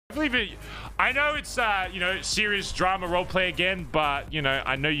believe it. I know it's you know, serious drama roleplay again, but you know,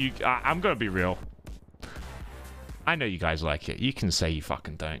 I know you. I'm gonna be real. I know you guys like it. You can say you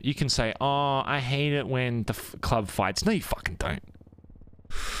fucking don't. You can say, oh, I hate it when the club fights. No, you fucking don't.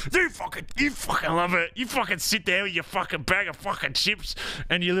 You fucking love it. You fucking sit there with your fucking bag of fucking chips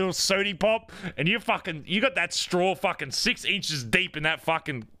and your little sody pop, and you got that straw fucking 6 inches deep in that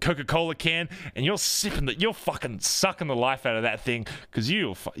fucking Coca-Cola can, and you're fucking sucking the life out of that thing, because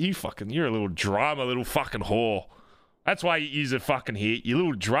you're a little drama little fucking whore. That's why you use it fucking here. You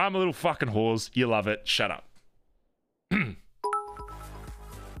little drama little fucking whores. You love it. Shut up.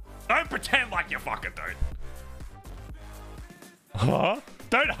 Don't pretend like you fucking don't. Huh?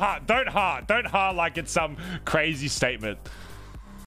 Don't ha like it's some crazy statement.